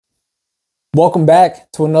Welcome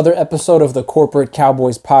back to another episode of the Corporate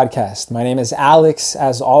Cowboys podcast. My name is Alex,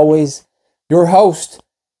 as always, your host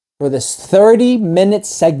for this 30-minute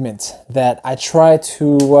segment that I try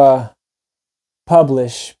to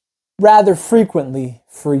publish rather frequently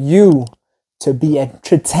for you to be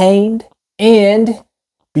entertained and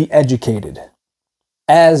be educated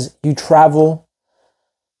as you travel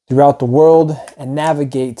throughout the world and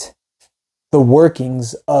navigate the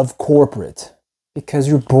workings of corporate. Because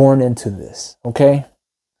you're born into this, okay?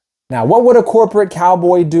 Now, what would a corporate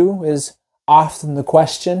cowboy do is often the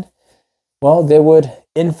question. Well, they would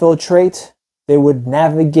infiltrate, they would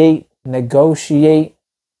navigate, negotiate,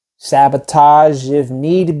 sabotage if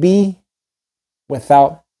need be,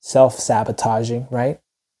 without self-sabotaging, right?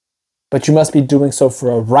 But you must be doing so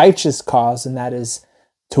for a righteous cause, and that is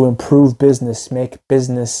to improve business, make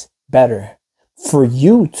business better, for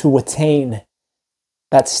you to attain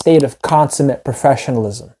that state of consummate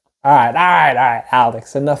professionalism. All right,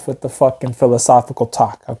 Alex, enough with the fucking philosophical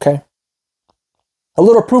talk, okay? A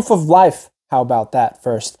little proof of life. How about that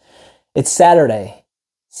first? It's Saturday,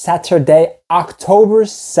 October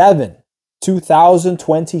 7,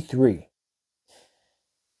 2023.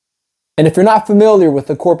 And if you're not familiar with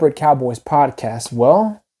the Corporate Cowboys podcast,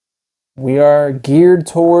 well, we are geared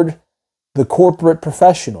toward the corporate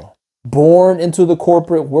professional. Born into the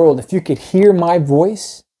corporate world. If you could hear my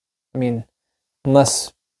voice, I mean,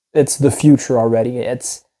 unless it's the future already,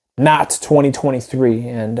 it's not 2023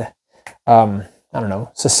 and, I don't know,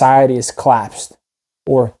 society has collapsed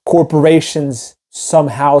or corporations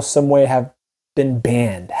somehow, some way have been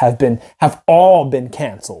banned, have all been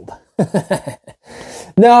canceled.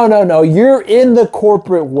 No. You're in the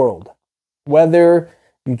corporate world, whether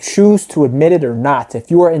you choose to admit it or not. If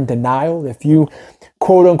you are in denial, if you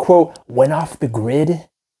quote unquote went off the grid,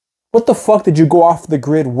 what the fuck did you go off the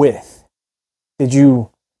grid with? Did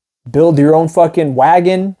you build your own fucking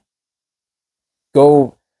wagon?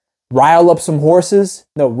 Go rile up some horses?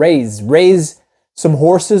 No, raise some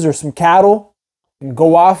horses or some cattle and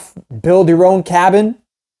go off, build your own cabin?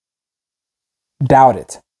 Doubt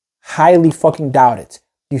it. Highly fucking doubt it.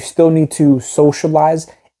 You still need to socialize,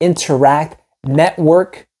 interact,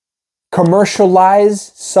 network,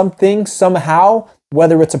 commercialize something somehow,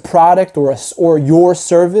 whether it's a product or your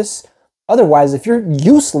service. Otherwise, if you're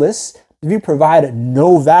useless, if you provide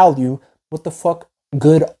no value, what the fuck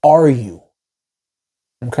good are you?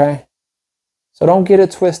 Okay? So don't get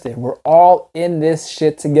it twisted. We're all in this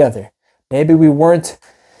shit together. Maybe we weren't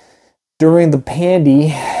during the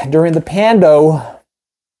pando,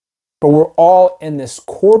 but we're all in this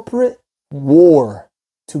corporate war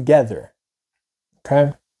together.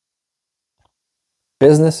 Okay?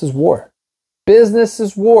 Business is war. Business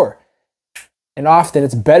is war. And often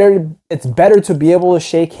it's better to be able to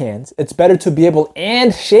shake hands. It's better to be able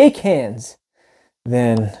and shake hands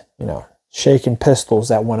than, shaking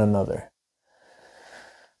pistols at one another.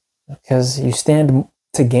 Because you stand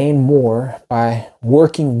to gain more by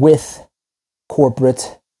working with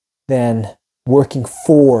corporate than working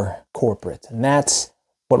for corporate. And that's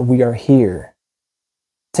what we are here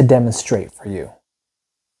to demonstrate for you.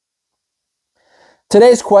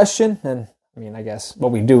 Today's question, and I guess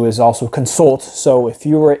what we do is also consult. So if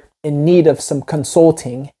you were in need of some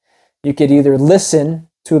consulting, you could either listen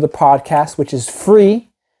to the podcast, which is free,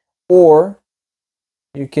 or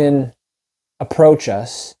you can approach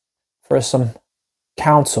us for some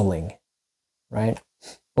counseling, right?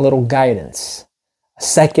 A little guidance, a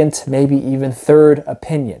second, maybe even third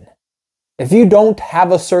opinion. If you don't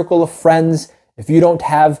have a circle of friends, if you don't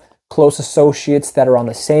have close associates that are on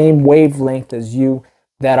the same wavelength as you,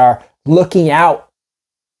 that are looking out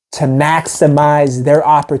to maximize their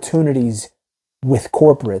opportunities with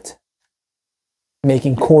corporate,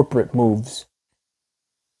 making corporate moves.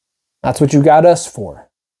 That's what you got us for.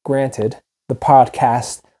 Granted, the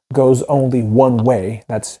podcast goes only one way.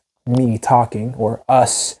 That's me talking or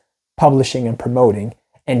us publishing and promoting,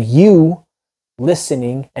 and you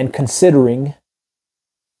listening and considering.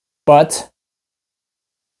 But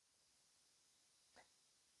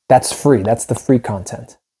that's free. That's the free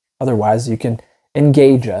content. Otherwise, you can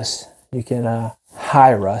engage us. You can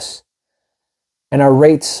hire us. And our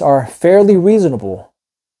rates are fairly reasonable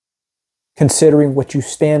considering what you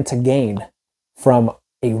stand to gain from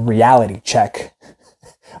a reality check.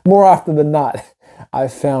 More often than not,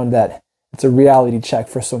 I've found that it's a reality check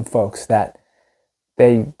for some folks that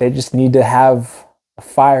they just need to have a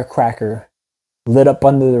firecracker lit up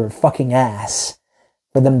under their fucking ass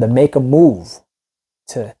for them to make a move,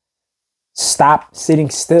 to stop sitting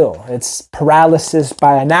still. It's paralysis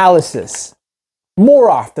by analysis. More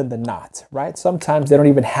often than not, right? Sometimes they don't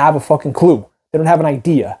even have a fucking clue. They don't have an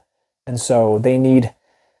idea. And so they need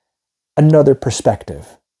another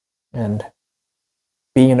perspective. And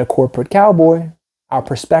being a corporate cowboy, our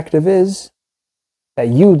perspective is that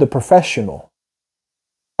you, the professional,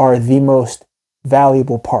 are the most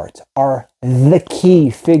valuable part, are the key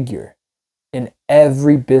figure in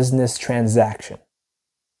every business transaction.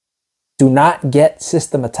 Do not get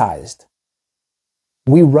systematized.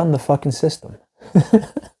 We run the fucking system.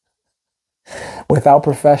 Without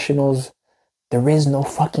professionals, there is no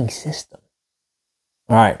fucking system.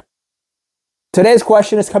 All right. Today's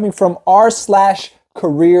question is coming from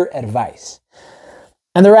r/CareerAdvice.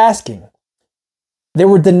 And they're asking, they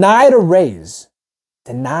were denied a raise.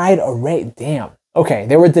 Denied a raise. Damn. Okay,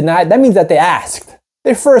 they were denied. That means that they asked.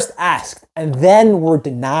 They first asked and then were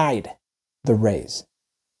denied the raise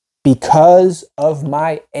because of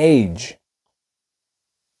my age.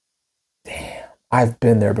 Damn, I've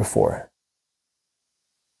been there before.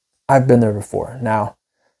 Now,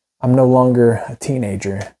 I'm no longer a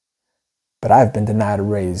teenager, but I've been denied a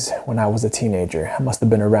raise when I was a teenager. I must have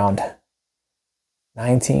been around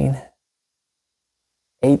 19,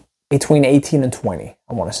 between 18 and 20,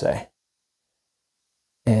 I want to say.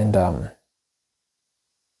 And,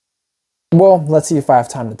 well, let's see if I have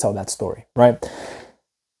time to tell that story, right?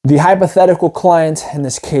 The hypothetical client in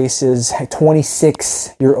this case is a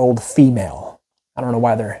 26-year-old female. I don't know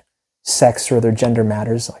why their sex or their gender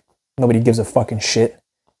matters. Like, nobody gives a fucking shit.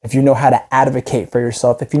 If you know how to advocate for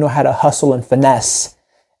yourself, if you know how to hustle and finesse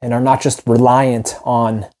and are not just reliant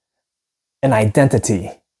on an identity.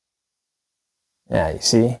 Yeah, you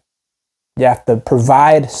see? You have to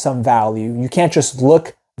provide some value. You can't just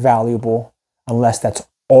look valuable unless that's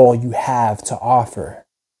all you have to offer.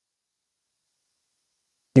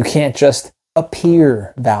 You can't just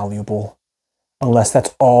appear valuable unless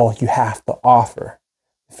that's all you have to offer.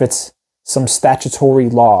 If it's some statutory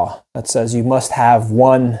law that says you must have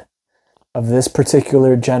one of this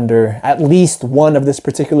particular gender, at least one of this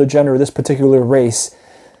particular gender or this particular race,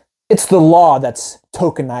 it's the law that's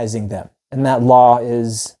tokenizing them. And that law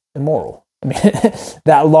is immoral. I mean,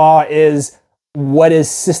 that law is what is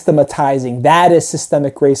systematizing. That is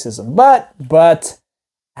systemic racism. But,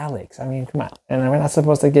 Alex, I mean, come on. And we're not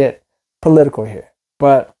supposed to get political here.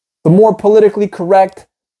 But the more politically correct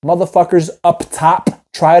motherfuckers up top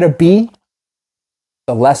try to be,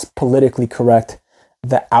 the less politically correct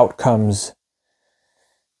the outcomes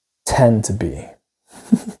tend to be.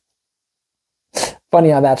 Funny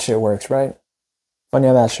how that shit works, right? Funny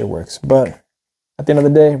how that shit works. But at the end of the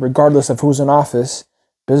day, regardless of who's in office,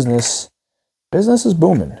 business is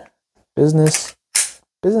booming. Business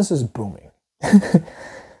is booming.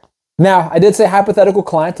 Now, I did say hypothetical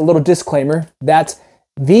client, a little disclaimer that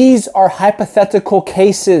these are hypothetical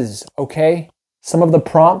cases, okay? Some of the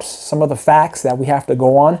prompts, some of the facts that we have to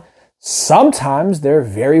go on, sometimes they're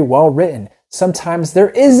very well written. Sometimes there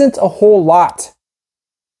isn't a whole lot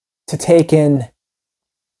to take in,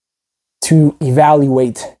 to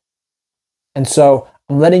evaluate. And so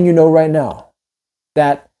I'm letting you know right now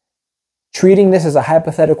that treating this as a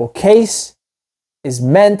hypothetical case is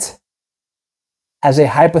meant as a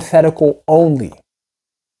hypothetical only.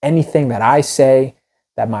 Anything that I say,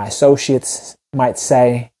 that my associates might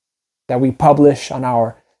say, that we publish on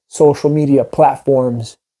our social media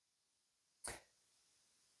platforms,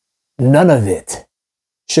 none of it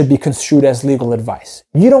should be construed as legal advice.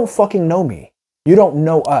 You don't fucking know me. You don't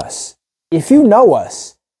know us. If you know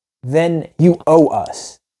us, then you owe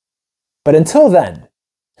us. But until then,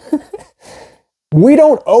 we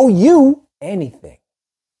don't owe you anything.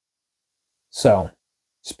 So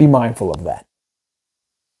just be mindful of that.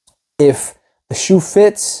 If the shoe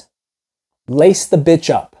fits, lace the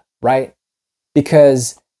bitch up, right?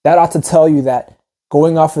 Because that ought to tell you that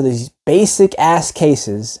going off of these basic ass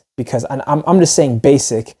cases, because I'm just saying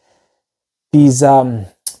basic, these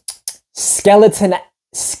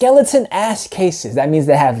skeleton ass cases, that means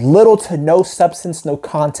they have little to no substance, no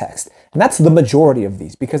context. And that's the majority of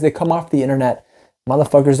these because they come off the internet.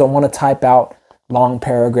 Motherfuckers don't want to type out long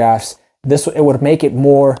paragraphs. It would make it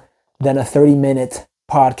more than a 30-minute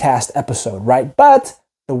podcast episode, right? But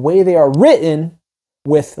the way they are written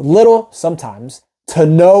with little, sometimes, to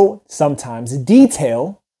no, sometimes,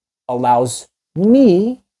 detail allows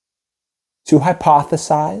me to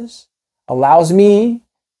hypothesize, allows me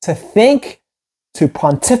to think, to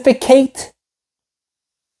pontificate,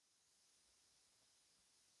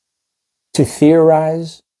 to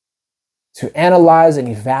theorize, to analyze and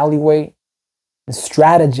evaluate and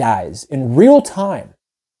strategize in real time.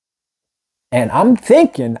 And I'm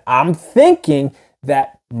thinking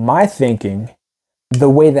that my thinking, the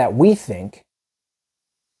way that we think,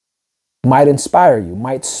 might inspire you,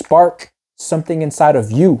 might spark something inside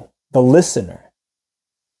of you the listener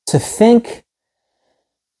to think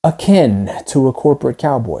akin to a corporate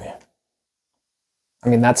cowboy. I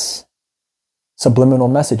mean, that's subliminal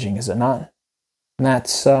messaging, is it not? And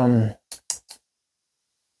that's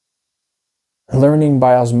learning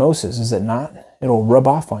by osmosis, is it not? It'll rub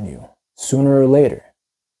off on you sooner or later,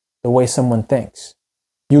 the way someone thinks.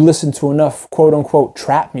 You listen to enough quote unquote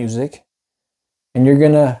trap music, and you're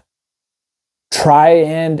gonna try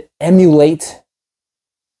and emulate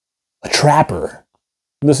a trapper.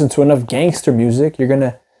 Listen to enough gangster music, you're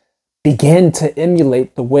gonna begin to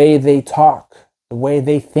emulate the way they talk, the way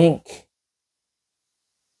they think.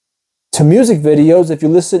 To music videos, if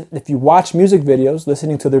you watch music videos,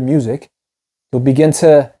 listening to their music, you'll begin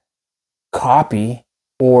to copy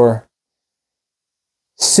or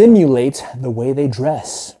simulate the way they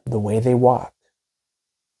dress, the way they walk.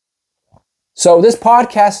 So this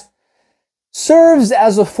podcast serves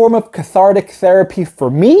as a form of cathartic therapy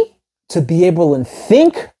for me to be able to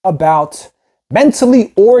think about,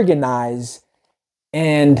 mentally organize,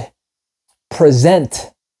 and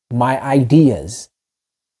present my ideas,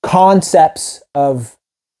 concepts of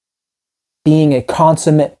being a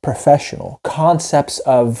consummate professional, concepts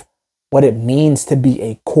of what it means to be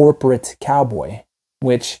a corporate cowboy,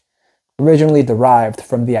 which originally derived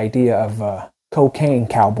from the idea of cocaine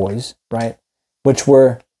cowboys, right? Which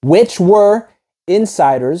were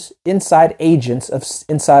insiders, inside agents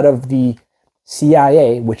inside of the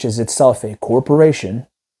CIA, which is itself a corporation,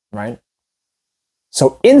 right?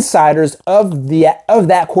 So insiders of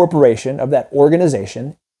that corporation, of that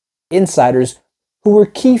organization, insiders who were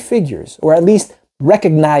key figures, or at least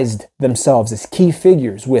recognized themselves as key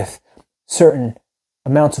figures with certain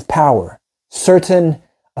amounts of power, certain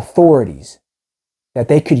authorities that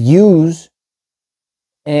they could use,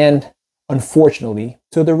 and unfortunately,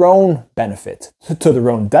 to their own benefit, to their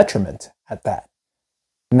own detriment at that.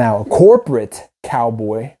 Now, a corporate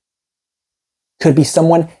cowboy could be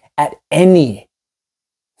someone at any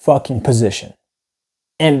fucking position.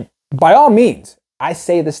 And by all means, I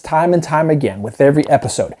say this time and time again with every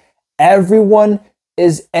episode, everyone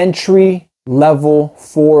is entry level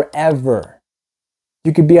forever.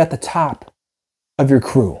 You could be at the top of your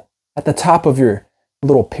crew, at the top of your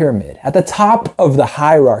little pyramid, at the top of the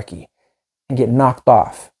hierarchy, and get knocked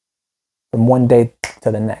off from one day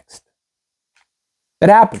to the next. It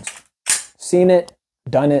happens. Seen it,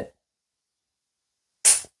 done it.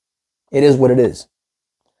 It is what it is.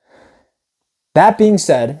 That being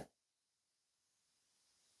said,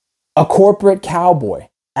 a corporate cowboy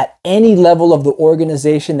at any level of the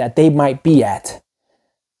organization that they might be at,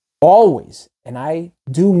 always, and I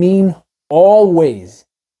do mean always,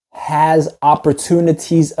 has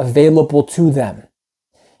opportunities available to them.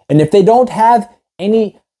 And if they don't have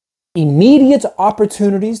any immediate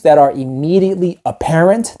opportunities that are immediately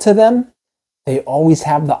apparent to them, they always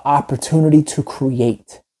have the opportunity to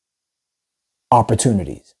create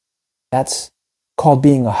opportunities. That's called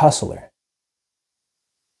being a hustler.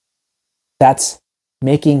 That's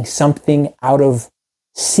making something out of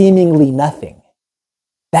seemingly nothing.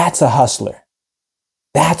 That's a hustler.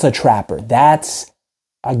 That's a trapper. That's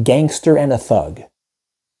a gangster and a thug.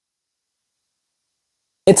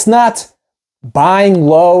 It's not buying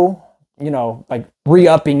low, like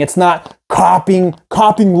re-upping. It's not copying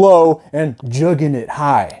low and jugging it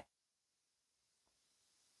high.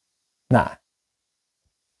 Nah.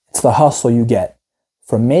 It's the hustle you get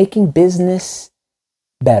from making business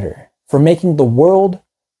better, for making the world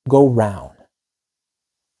go round,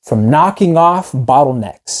 from knocking off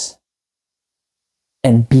bottlenecks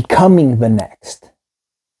and becoming the next.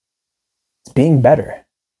 It's being better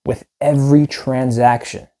with every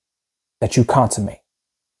transaction that you consummate.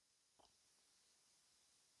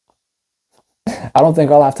 I don't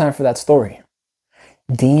think I'll have time for that story.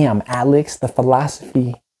 Damn, Alex, the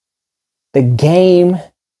philosophy, the game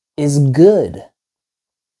is good.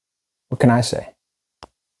 What can I say?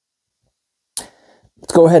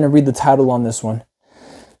 Let's go ahead and read the title on this one.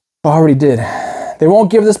 I already did. They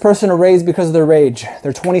won't give this person a raise because of their age.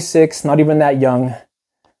 They're 26, not even that young.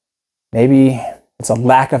 Maybe it's a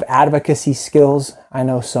lack of advocacy skills. I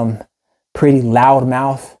know some pretty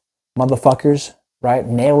loudmouth motherfuckers, right?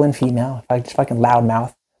 Male and female, just fucking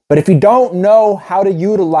loudmouth. But if you don't know how to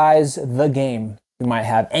utilize the game, you might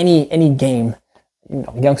have any game.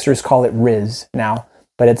 Youngsters call it Riz now,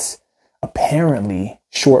 but it's apparently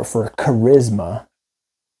short for charisma.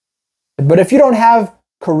 But if you don't have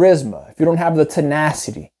charisma, if you don't have the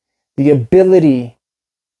tenacity, the ability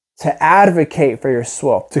to advocate for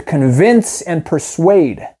yourself, to convince and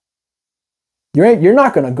persuade, you're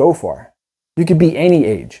not going to go far. You could be any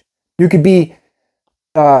age. You could be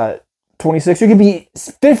 26, you could be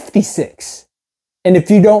 56. And if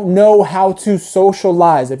you don't know how to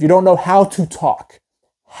socialize, if you don't know how to talk,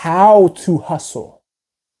 how to hustle,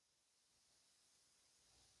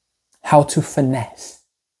 how to finesse,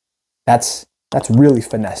 that's really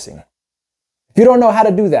finessing. If you don't know how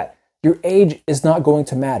to do that, your age is not going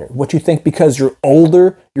to matter. What you think because you're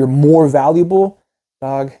older, you're more valuable,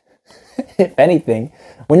 dog, if anything,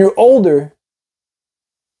 when you're older,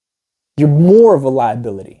 you're more of a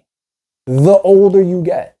liability. The older you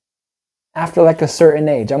get, after like a certain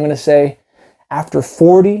age, I'm going to say after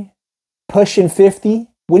 40, pushing 50,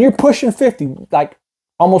 when you're pushing 50, like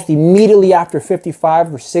almost immediately after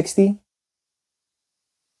 55 or 60,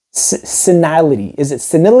 senility, is it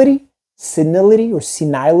senility? Senility or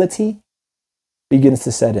senility begins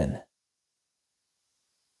to set in.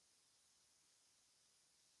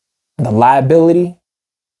 The liability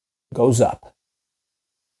goes up.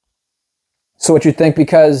 So what you think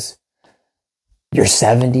because you're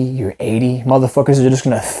 70, you're 80, motherfuckers are just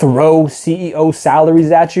going to throw CEO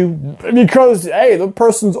salaries at you because, hey, the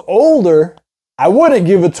person's older. I wouldn't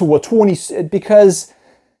give it to a 20, because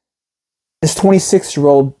this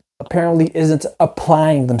 26-year-old apparently isn't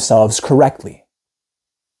applying themselves correctly.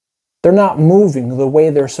 They're not moving the way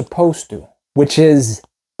they're supposed to, which is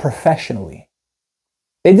professionally.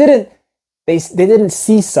 They didn't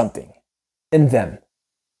see something in them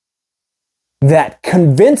that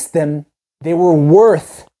convinced them they were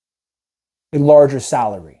worth a larger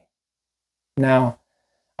salary. Now,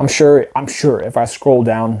 I'm sure if I scroll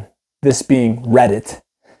down, this being Reddit,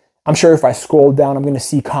 I'm sure if I scroll down, I'm going to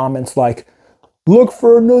see comments like, look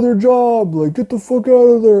for another job, like get the fuck out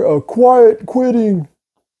of there, quiet quitting.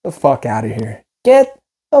 The fuck out of here. Get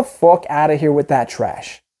the fuck out of here with that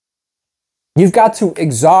trash. You've got to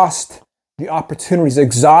exhaust the opportunities,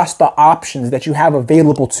 exhaust the options that you have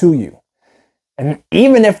available to you. And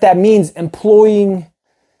even if that means employing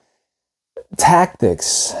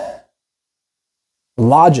tactics,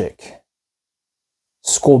 logic,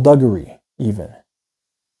 skullduggery even,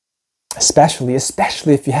 especially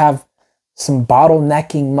if you have some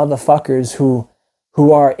bottlenecking motherfuckers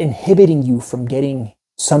who are inhibiting you from getting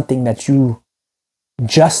something that you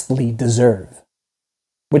justly deserve,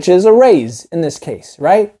 which is a raise in this case,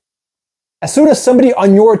 right? As soon as somebody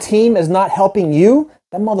on your team is not helping you,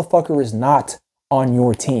 that motherfucker is not on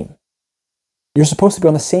your team. You're supposed to be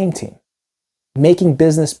on the same team, making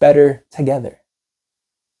business better together.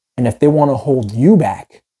 And if they want to hold you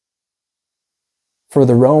back for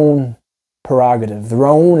their own prerogative, their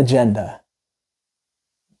own agenda,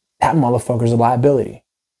 that motherfucker's a liability.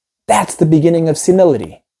 That's the beginning of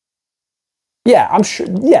senility. Yeah, I'm sure.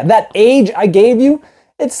 Yeah, that age I gave you,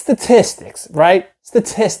 it's statistics, right?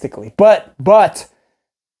 Statistically. But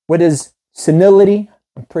what is senility?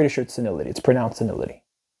 I'm pretty sure it's senility. It's pronounced senility.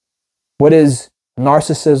 What is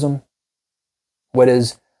narcissism? What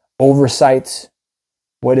is oversight?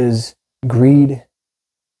 What is greed?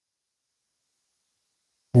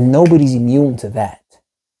 Nobody's immune to that.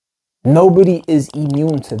 Nobody is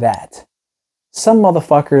immune to that. Some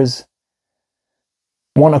motherfuckers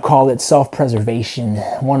want to call it self-preservation,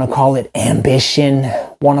 want to call it ambition,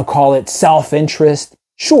 want to call it self-interest.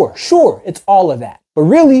 Sure, it's all of that. But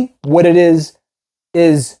really, what it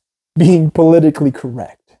is being politically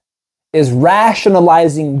correct, is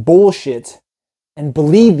rationalizing bullshit and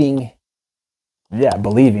believing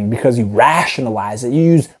because you rationalize it. You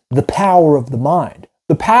use the power of the mind,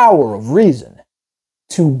 the power of reason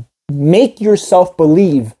to make yourself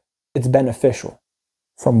believe it's beneficial.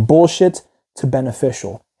 From bullshit to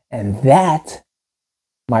beneficial. And that,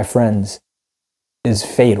 my friends, is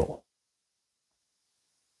fatal.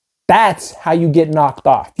 That's how you get knocked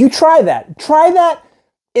off. You try that. Try that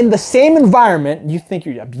in the same environment. You think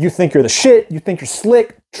you're the shit. You think you're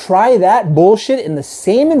slick. Try that bullshit in the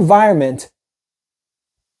same environment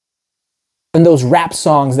in those rap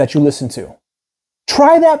songs that you listen to.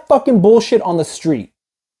 Try that fucking bullshit on the street.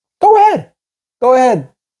 Go ahead.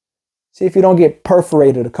 See if you don't get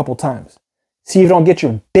perforated a couple times. See if you don't get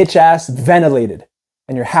your bitch ass ventilated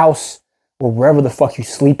and your house or wherever the fuck you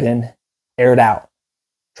sleep in aired out.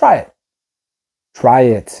 Try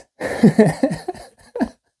it.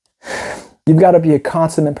 You've got to be a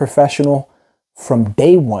consummate professional from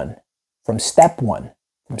day one, from step one,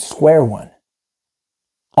 from square one,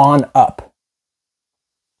 on up.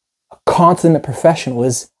 A consummate professional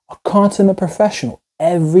is a consummate professional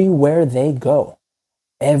everywhere they go,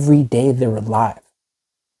 every day they're alive,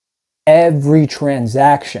 every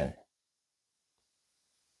transaction.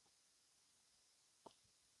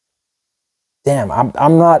 Damn, I'm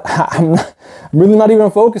really not even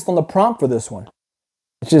focused on the prompt for this one.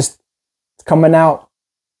 It's coming out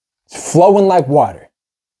It's flowing like water,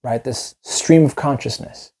 right? This stream of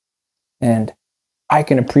consciousness. And I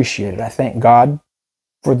can appreciate it. I thank God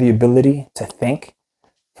for the ability to think,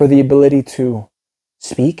 for the ability to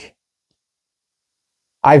speak.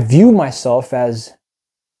 I view myself as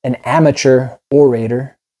an amateur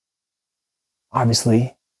orator,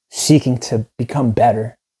 obviously seeking to become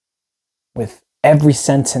better with every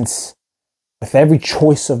sentence, with every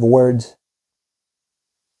choice of words,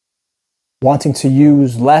 wanting to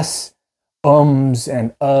use less ums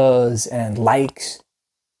and uhs and likes,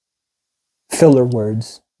 filler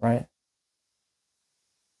words, right?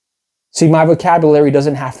 See, my vocabulary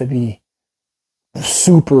doesn't have to be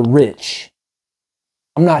super rich.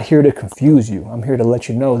 I'm not here to confuse you. I'm here to let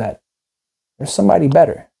you know that there's somebody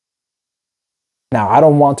better. Now, I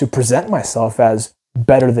don't want to present myself as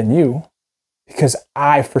better than you because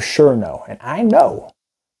I for sure know, and I know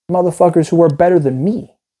motherfuckers who are better than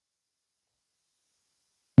me.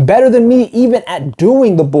 Better than me even at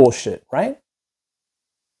doing the bullshit, right?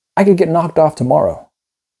 I could get knocked off tomorrow.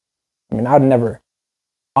 I mean, I would never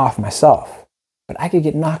off myself, but I could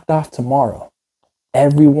get knocked off tomorrow.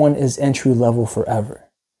 Everyone is entry level forever.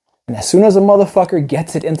 And as soon as a motherfucker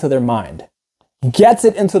gets it into their mind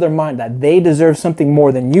that they deserve something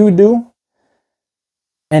more than you do,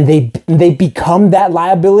 and they become that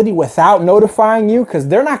liability without notifying you, because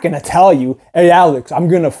they're not going to tell you, hey, Alex, I'm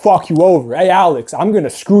going to fuck you over. Hey, Alex, I'm going to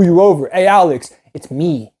screw you over. Hey, Alex, it's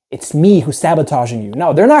me. It's me who's sabotaging you.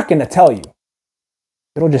 No, they're not going to tell you.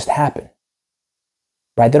 It'll just happen.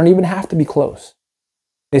 Right? They don't even have to be close.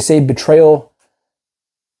 They say betrayal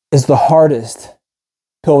is the hardest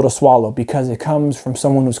pill to swallow because it comes from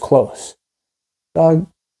someone who's close. Dog,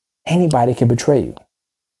 anybody can betray you.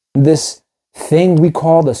 This thing we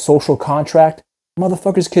call the social contract,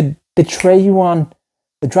 motherfuckers could betray you on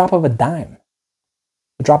the drop of a dime,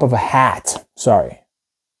 the drop of a hat,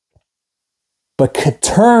 but could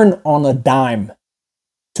turn on a dime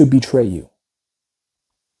to betray you.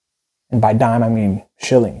 And by dime, I mean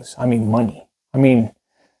shillings, I mean money, I mean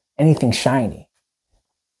anything shiny,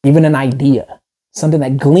 even an idea, something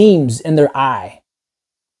that gleams in their eye.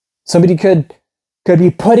 Somebody could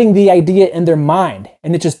be putting the idea in their mind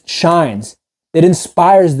and it just shines. It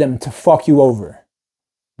inspires them to fuck you over.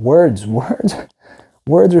 Words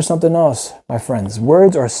are something else, my friends.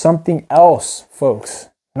 Words are something else, folks.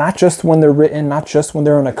 Not just when they're written, not just when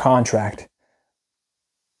they're in a contract.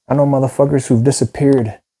 I know motherfuckers who've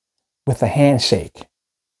disappeared with a handshake.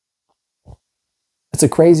 It's a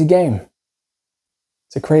crazy game.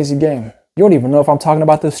 It's a crazy game. You don't even know if I'm talking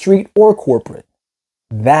about the street or corporate.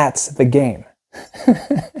 That's the game.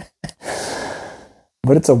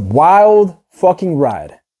 But it's a wild fucking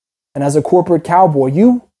ride. And as a corporate cowboy,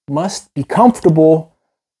 you must be comfortable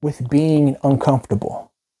with being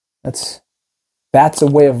uncomfortable. That's a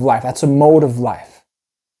way of life. That's a mode of life.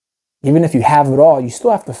 Even if you have it all, you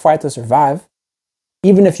still have to fight to survive.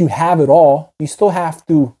 Even if you have it all, you still have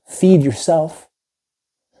to feed yourself.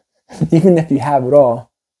 Even if you have it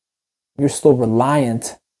all, you're still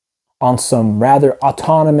reliant on some rather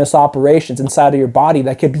autonomous operations inside of your body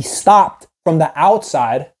that could be stopped from the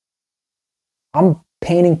outside. I'm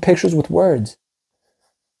painting pictures with words.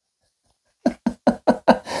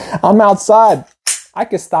 I'm outside. I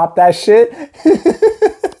could stop that shit.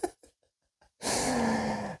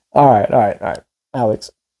 All right.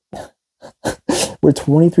 Alex, we're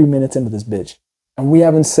 23 minutes into this bitch, and we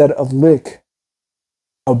haven't said a lick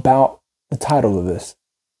about the title of this.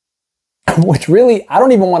 Which really, I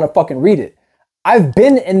don't even want to fucking read it. I've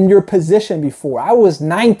been in your position before. I was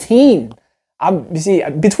 19. You see,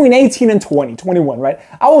 between 18 and 21, right?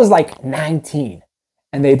 I was like 19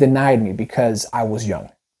 and they denied me because I was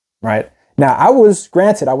young, right? Now, I was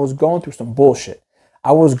going through some bullshit.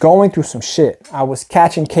 I was going through some shit. I was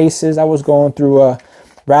catching cases. I was going through a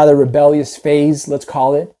rather rebellious phase, let's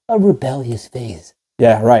call it. A rebellious phase.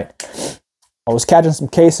 Yeah, right. I was catching some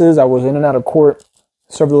cases. I was in and out of court.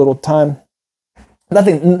 Served a little time.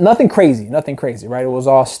 Nothing crazy, right? It was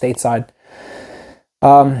all stateside.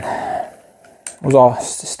 It was all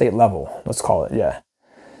state level, let's call it, yeah.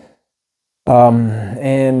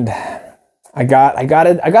 And I got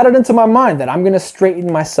it into my mind that I'm gonna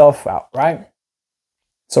straighten myself out, right?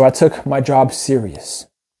 So I took my job serious.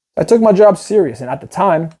 And at the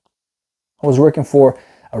time, I was working for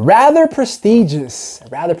a rather prestigious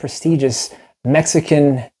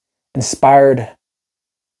Mexican-inspired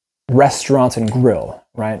restaurant and grill,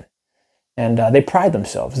 right? And they pride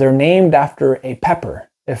themselves. They're named after a pepper,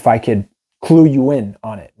 if I could clue you in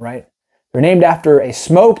on it, right? They're named after a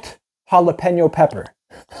smoked jalapeno pepper.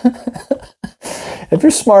 If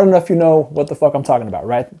you're smart enough, you know what the fuck I'm talking about,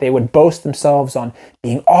 right? They would boast themselves on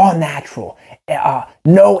being all natural,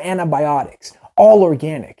 no antibiotics, all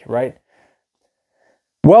organic, right?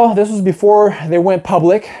 Well, this was before they went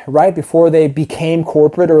public, right? Before they became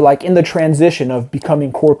corporate, or like in the transition of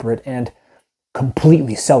becoming corporate and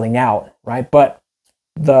completely selling out, right? But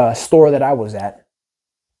the store that I was at,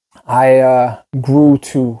 I grew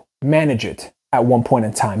to manage it at one point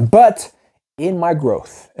in time. But in my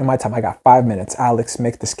growth, in my time, I got 5 minutes. Alex,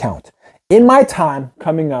 make this count. In my time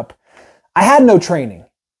coming up, I had no training.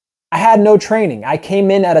 I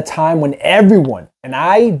came in at a time when everyone, and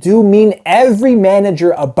I do mean every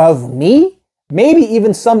manager above me, maybe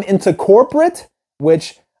even some into corporate,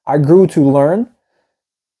 which I grew to learn,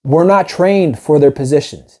 were not trained for their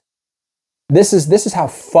positions. This is how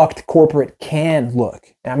fucked corporate can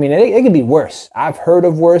look. I mean, it can be worse. I've heard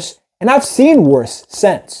of worse, and I've seen worse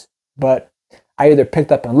since. But I either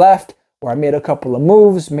picked up and left, or I made a couple of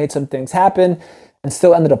moves, made some things happen, and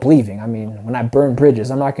still ended up leaving. I mean, when I burn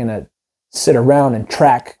bridges, I'm not going to sit around and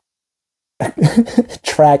track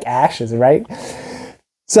ashes, right?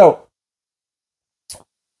 So,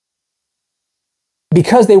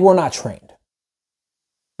 because they were not trained,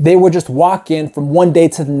 they would just walk in from one day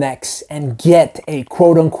to the next and get a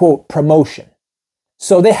quote unquote promotion.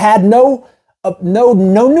 So they had no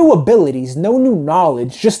new abilities, no new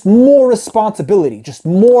knowledge, just more responsibility, just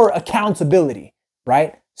more accountability,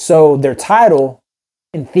 right? So their title,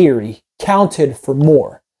 in theory, counted for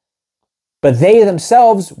more. But they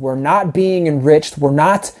themselves were not being enriched, were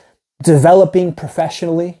not developing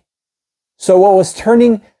professionally. So what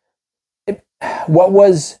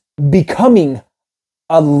was becoming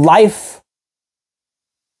a lifelong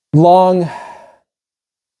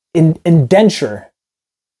indenture,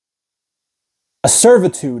 a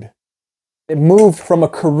servitude, it moved from a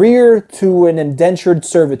career to an indentured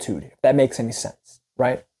servitude, if that makes any sense,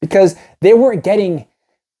 right? Because they weren't getting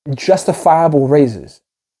justifiable raises.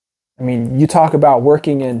 I mean, you talk about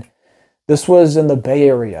this was in the Bay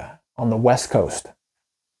Area on the West Coast.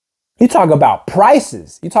 You talk about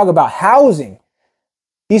prices, you talk about housing.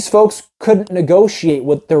 These folks couldn't negotiate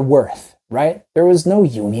what they're worth, right? There was no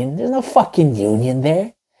union. There's no fucking union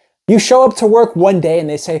there. You show up to work one day and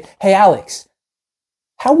they say, hey, Alex,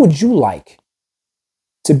 how would you like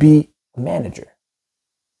to be a manager?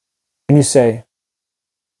 And you say,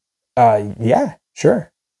 yeah,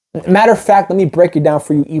 sure. Matter of fact, let me break it down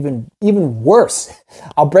for you even worse.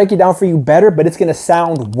 I'll break it down for you better, but it's going to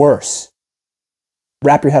sound worse.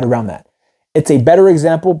 Wrap your head around that. It's a better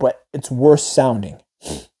example, but it's worse sounding.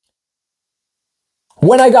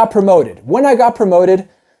 When I got promoted,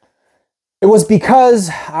 it was because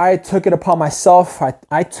I took it upon myself.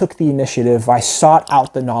 I took the initiative. I sought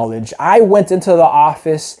out the knowledge. I went into the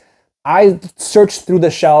office. I searched through the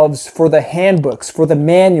shelves for the handbooks, for the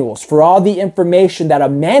manuals, for all the information that a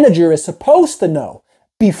manager is supposed to know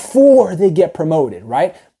before they get promoted,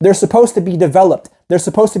 right? They're supposed to be developed. They're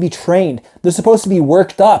supposed to be trained. They're supposed to be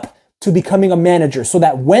worked up to becoming a manager so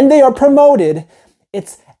that when they are promoted,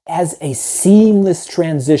 it's as a seamless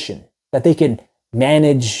transition that they can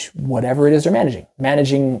manage whatever it is they're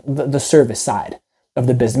managing the service side of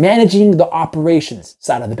the business, managing the operations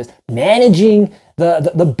side of the business, managing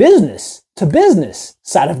the business to business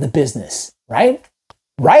side of the business, right?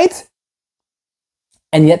 Right?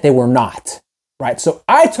 And yet they were not, right? So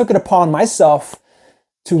I took it upon myself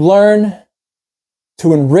to learn,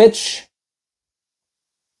 to enrich,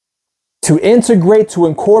 to integrate, to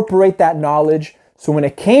incorporate that knowledge. So when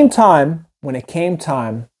it came time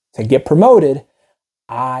to get promoted,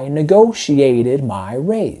 I negotiated my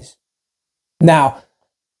raise. Now,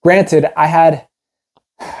 granted, I had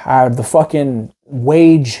the fucking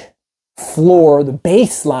wage floor, the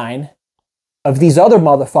baseline of these other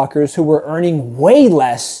motherfuckers who were earning way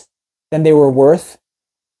less than they were worth.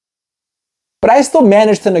 But I still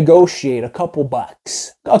managed to negotiate a couple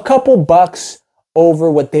bucks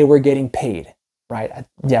over what they were getting paid, right?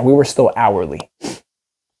 Yeah, we were still hourly.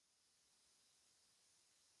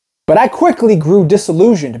 But I quickly grew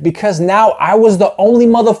disillusioned because now I was the only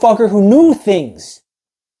motherfucker who knew things,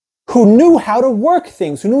 who knew how to work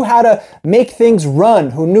things, who knew how to make things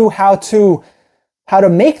run, who knew how to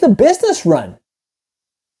make the business run,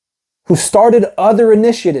 who started other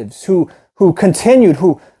initiatives, who continued,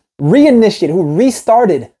 who reinitiated, who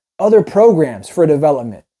restarted other programs for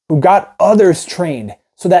development, who got others trained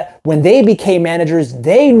so that when they became managers,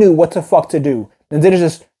 they knew what the fuck to do and didn't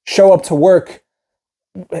just show up to work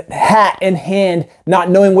hat in hand, not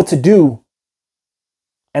knowing what to do.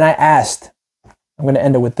 And I asked, I'm going to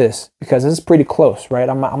end it with this because this is pretty close, right?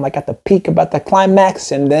 I'm like at the peak, about the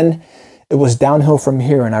climax, and then it was downhill from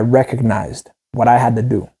here. And I recognized what I had to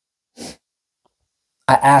do.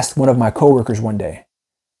 I asked one of my coworkers one day,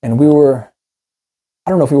 and I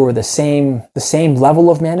don't know if we were the same level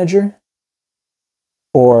of manager,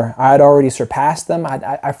 or I had already surpassed them.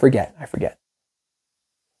 I forget.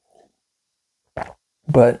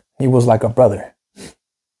 But he was like a brother.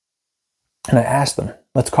 And I asked him,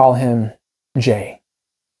 let's call him Jay.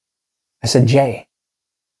 I said, Jay,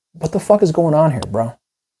 what the fuck is going on here, bro?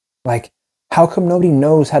 Like, how come nobody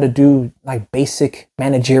knows how to do like basic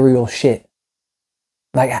managerial shit?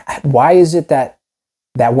 Like, why is it that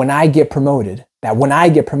when I get promoted,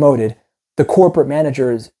 the corporate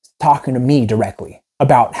manager is talking to me directly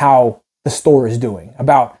about how the store is doing,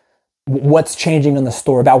 about what's changing in the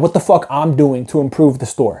store, about what the fuck I'm doing to improve the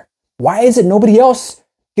store? Why is it nobody else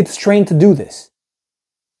gets trained to do this?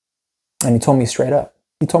 And he told me straight up.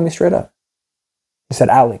 He said,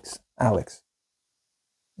 Alex,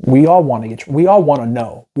 we all want to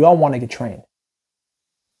know. We all want to get trained.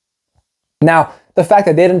 Now, the fact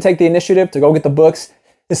that they didn't take the initiative to go get the books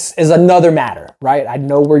is another matter, right? I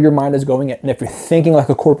know where your mind is going. And if you're thinking like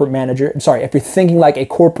a corporate manager, if you're thinking like a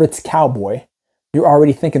corporate cowboy, you're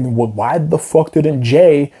already thinking, well, why the fuck didn't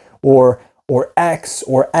J or X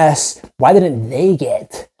or S, why didn't they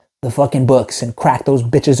get the fucking books and crack those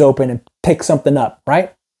bitches open and pick something up,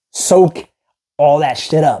 right? Soak all that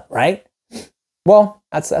shit up, right? Well,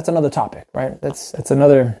 that's another topic, right? That's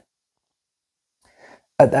another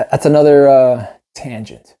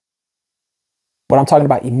tangent. What I'm talking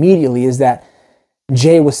about immediately is that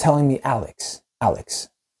Jay was telling me, Alex,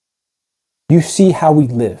 you see how we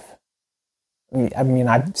live. I mean,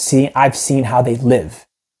 I've seen how they live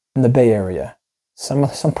in the Bay Area.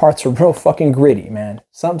 Some parts are real fucking gritty, man.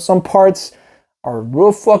 Some parts are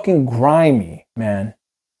real fucking grimy, man.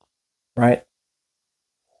 Right?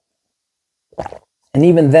 And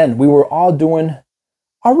even then, we were all doing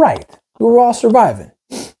all right. We were all surviving.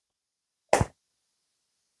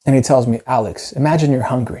 And he tells me, Alex, imagine you're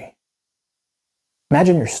hungry.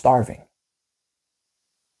 Imagine you're starving.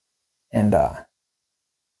 And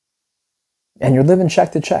you're living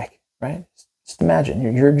check to check, right? Just imagine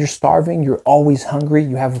you're starving, you're always hungry,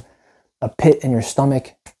 you have a pit in your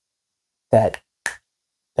stomach that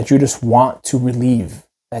you just want to relieve,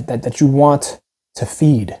 that you want to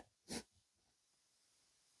feed.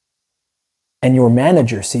 And your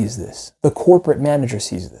manager sees this. The corporate manager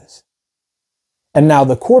sees this. And now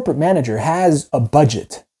the corporate manager has a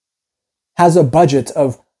budget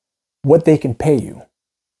of what they can pay you.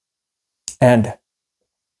 And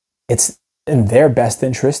it's in their best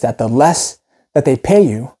interest that the less that they pay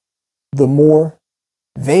you, the more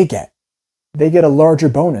they get. They get a larger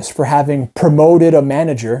bonus for having promoted a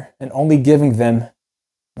manager and only giving them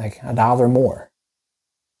like $1 more.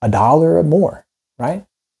 $1 more, right?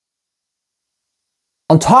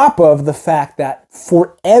 On top of the fact that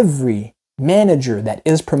for every manager that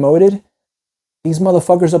is promoted, these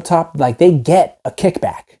motherfuckers up top, like they get a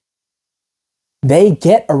kickback. They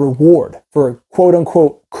get a reward for quote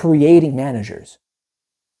unquote creating managers.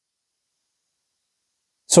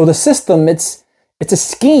 So the system, it's a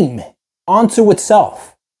scheme onto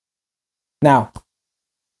itself. Now,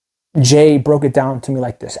 Jay broke it down to me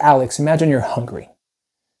like this. Alex, imagine you're hungry.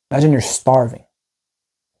 Imagine you're starving,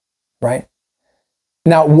 right?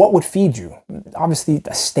 Now, what would feed you? Obviously,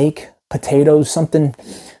 a steak, potatoes, something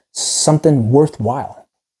worthwhile.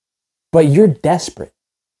 But you're desperate.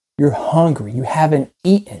 You're hungry. You haven't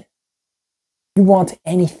eaten. You want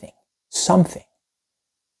anything, something.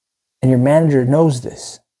 And your manager knows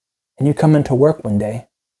this. And you come into work one day,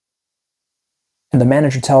 and the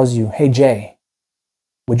manager tells you, hey, Jay,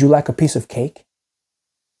 would you like a piece of cake?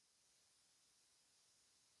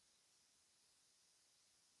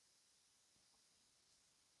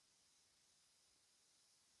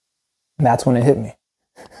 And that's when it hit me.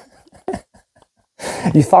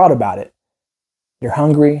 You thought about it. You're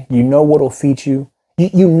hungry. You know what will feed you.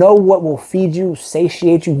 You know what will feed you,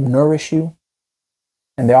 satiate you, nourish you.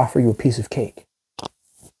 And they offer you a piece of cake,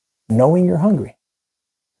 knowing you're hungry.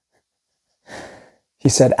 He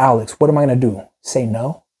said, Alex, what am I going to do? Say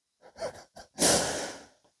no?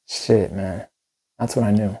 Shit, man. That's what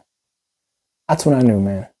I knew. That's what I knew,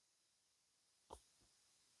 man.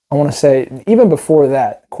 I want to say, even before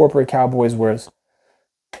that, corporate cowboys were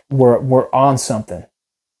on something.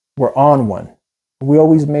 We're on one. We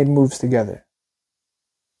always made moves together.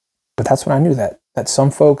 But that's when I knew that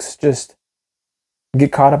some folks just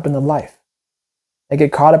get caught up in the life. They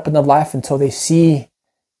get caught up in the life until they see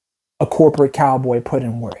a corporate cowboy put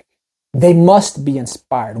in work. They must be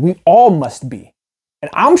inspired. We all must be. And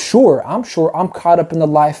I'm sure I'm caught up in the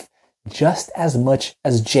life just as much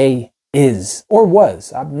as Jay is or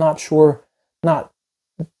was. I'm not sure not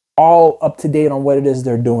all up to date on what it is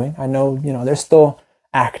they're doing. I know, they're still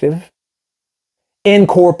active in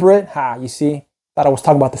corporate. You see? Thought I was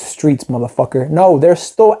talking about the streets, motherfucker. No, they're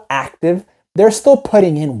still active. They're still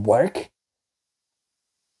putting in work.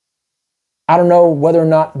 I don't know whether or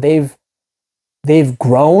not they've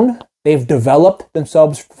grown, they've developed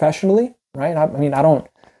themselves professionally, right? I mean, I don't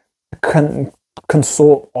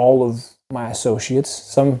consult all of my associates.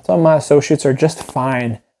 Some of my associates are just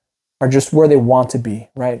fine, are just where they want to be,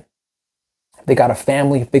 right? They got a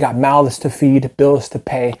family, they got mouths to feed, bills to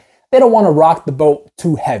pay. They don't want to rock the boat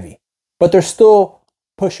too heavy, but they're still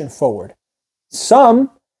pushing forward.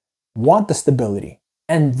 Some want the stability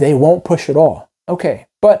and they won't push it all. Okay,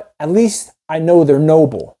 but at least I know they're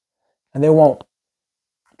noble and they won't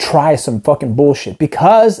try some fucking bullshit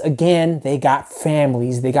because, again, they got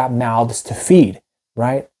families, they got mouths to feed,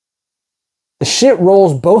 right? The shit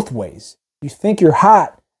rolls both ways. You think you're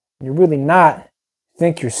hot, you're really not. You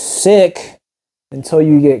think you're sick until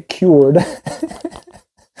you get cured.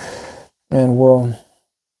 And well,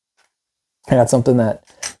 I got something that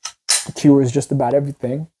cures just about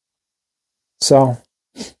everything. So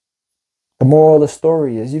the moral of the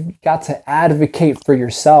story is you've got to advocate for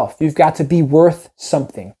yourself. You've got to be worth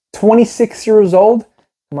something. 26 years old?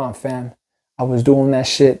 Come on, fam. I was doing that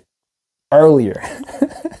shit earlier.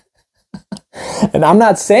 And I'm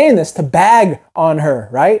not saying this to bag on her,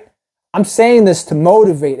 right? I'm saying this to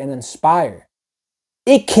motivate and inspire.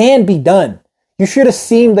 It can be done. You should have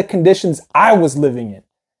seen the conditions I was living in.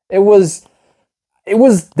 It was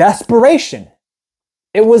desperation.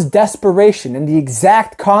 It was desperation. In the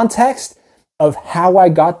exact context of how I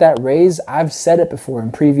got that raise, I've said it before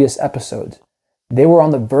in previous episodes. They were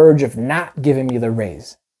on the verge of not giving me the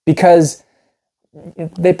raise because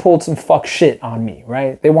they pulled some fuck shit on me,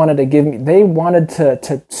 right? They wanted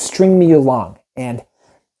to string me along, and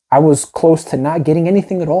I was close to not getting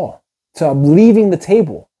anything at all, to leaving the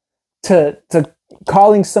table, to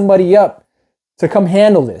calling somebody up to come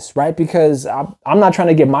handle this, right? Because I'm not trying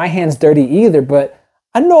to get my hands dirty either, but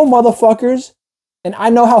I know motherfuckers, and I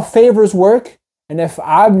know how favors work, and if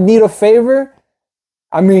I need a favor,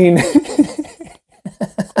 I mean,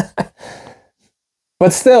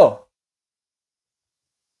 but still,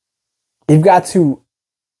 you've got to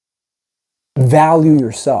value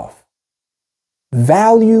yourself,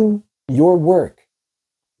 value your work,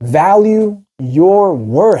 value your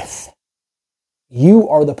worth. You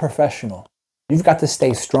are the professional. You've got to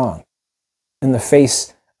stay strong in the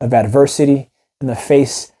face of adversity, in the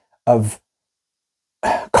face of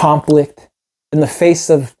conflict, in the face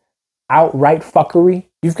of outright fuckery.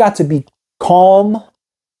 You've got to be calm,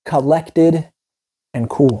 collected, and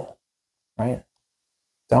cool, right?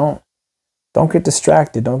 Don't get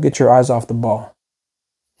distracted. Don't get your eyes off the ball.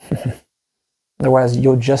 Otherwise,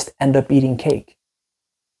 you'll just end up eating cake.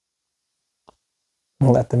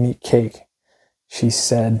 Let them eat cake. She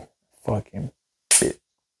said, fucking shit.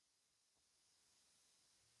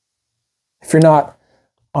 If you're not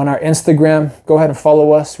on our Instagram, go ahead and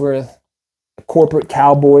follow us. We're Corporate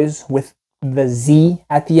Cowboys with the Z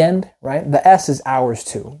at the end, right? The S is ours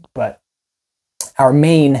too, but our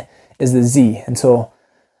main is the Z until,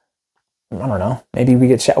 I don't know, maybe we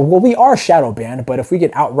get, we are shadow banned, but if we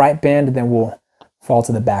get outright banned, then we'll fall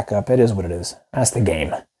to the backup. It is what it is. That's the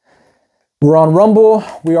game. We're on Rumble.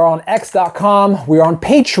 We are on X.com. We are on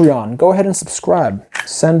Patreon. Go ahead and subscribe.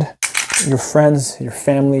 Send your friends, your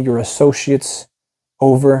family, your associates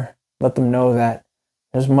over. Let them know that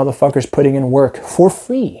there's motherfuckers putting in work for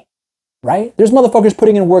free, right? There's motherfuckers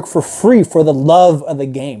putting in work for free for the love of the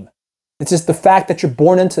game. It's just the fact that you're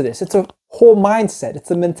born into this. It's a whole mindset. It's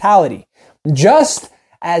a mentality. Just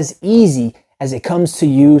as easy as it comes to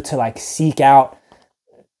you to like seek out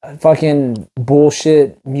fucking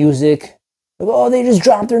bullshit music. Oh, they just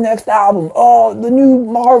dropped their next album. Oh, the new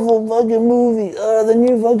Marvel fucking movie. The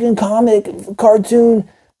new fucking comic, cartoon.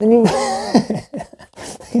 The new...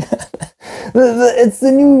 it's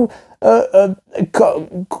the new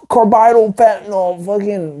carbidal fentanyl,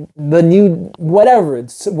 fucking the new whatever.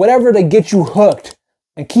 It's whatever to get you hooked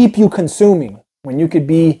and keep you consuming when you could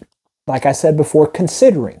be, like I said before,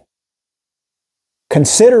 considering.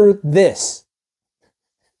 Consider this.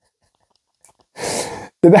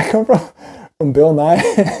 Did that come from Bill Nye?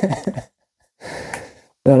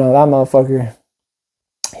 No, that motherfucker.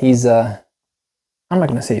 He's I'm not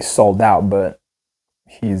gonna say he's sold out, but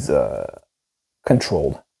he's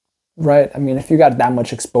controlled, right? I mean, if you got that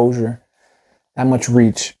much exposure, that much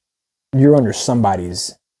reach, you're under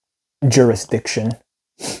somebody's jurisdiction.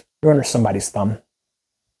 You're under somebody's thumb.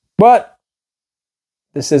 But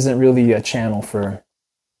this isn't really a channel for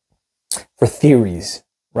theories.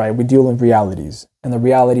 right? We deal in realities. And the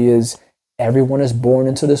reality is everyone is born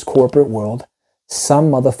into this corporate world.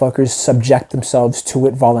 Some motherfuckers subject themselves to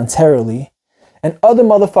it voluntarily, and other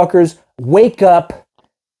motherfuckers wake up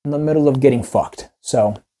in the middle of getting fucked.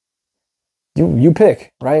 So you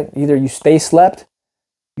pick, right? Either you stay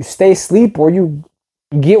asleep, or you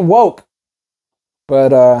get woke.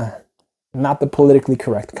 But not the politically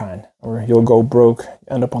correct kind, or you'll go broke,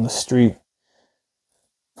 end up on the street,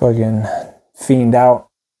 fucking fiend out,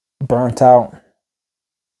 burnt out,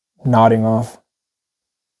 nodding off,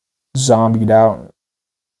 zombied out.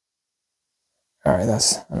 All right,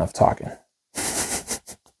 that's enough talking.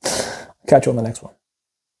 Catch you on the next one.